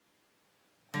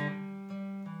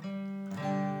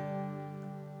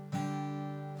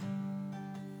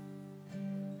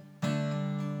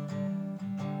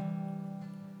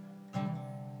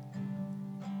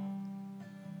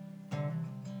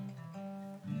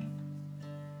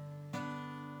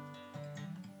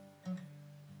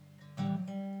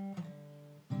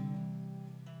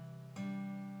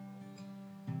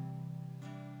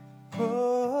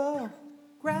Oh,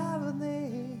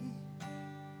 gravity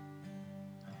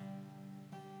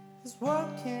is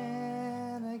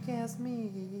working against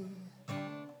me.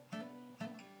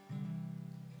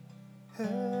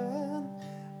 And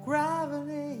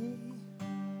gravity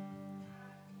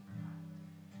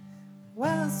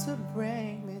wants to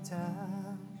bring me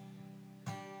down.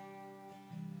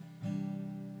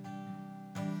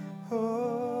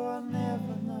 Oh, I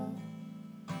never know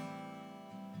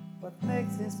what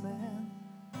makes this man,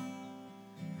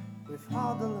 with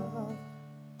all the love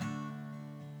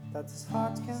that his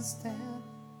heart can stand,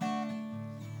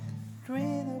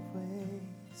 greener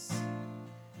ways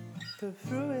to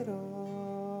throw it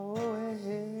all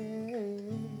away.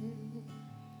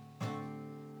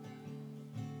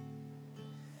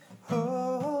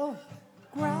 Oh,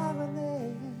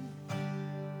 gravity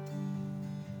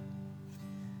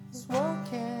is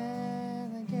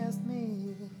working against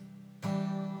me.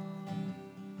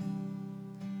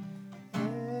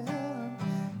 And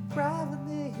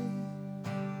gravity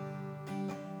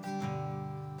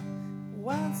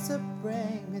wants to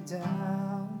bring me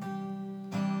down.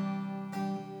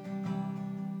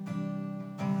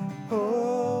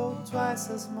 Oh, twice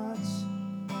as much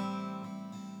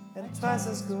and twice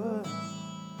as good,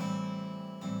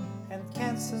 and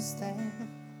can't sustain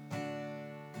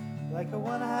like a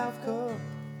 1/2 cup.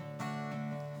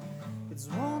 It's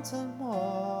wanting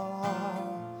more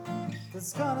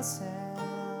that's gonna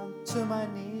send to my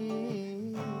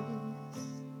knees.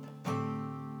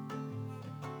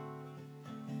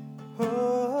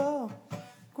 Oh,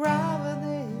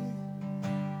 gravity,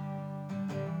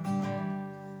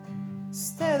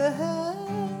 stay the hell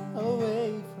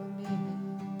away from me.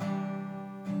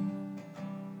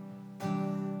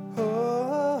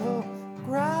 Oh,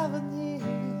 gravity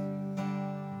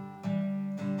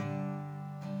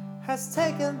has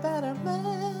taken better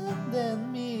men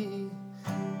than me.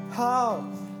 How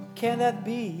can that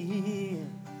be?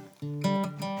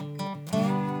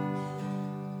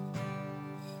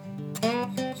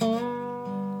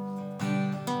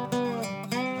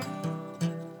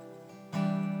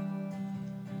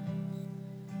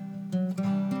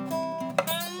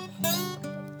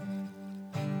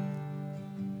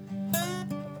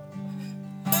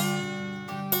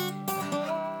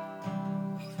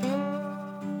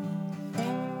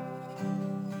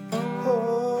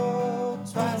 Oh,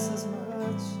 twice as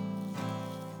much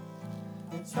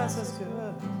and twice as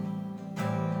good,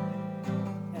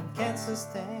 and can't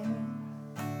sustain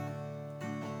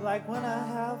like when I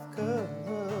have good.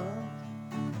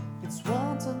 It's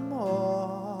wanting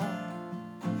more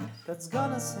that's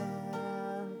gonna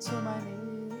send to my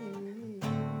knees.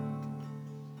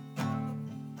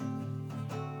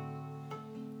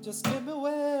 Just give me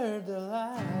where the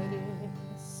light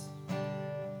is.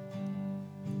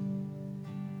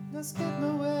 Just give me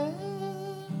where